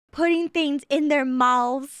putting things in their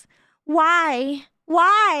mouths. Why?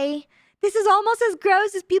 Why? This is almost as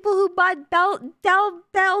gross as people who bought Taco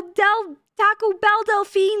Bell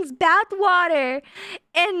Delphine's bathwater,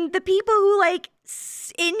 and the people who like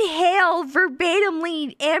inhale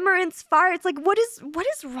verbatimly Amaranth's farts. Like, what is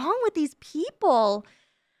wrong with these people?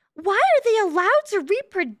 Why are they allowed to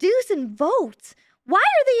reproduce and vote? Why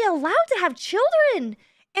are they allowed to have children?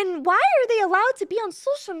 And why are they allowed to be on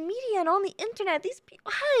social media and on the internet? These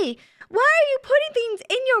people, why are you putting things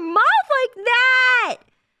in your mouth like that?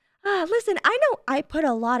 Listen, I know I put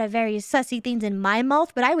a lot of very sussy things in my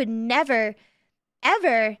mouth, but I would never,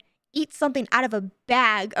 ever eat something out of a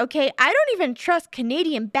bag, okay? I don't even trust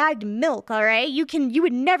Canadian bagged milk, all right? You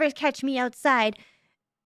would never catch me outside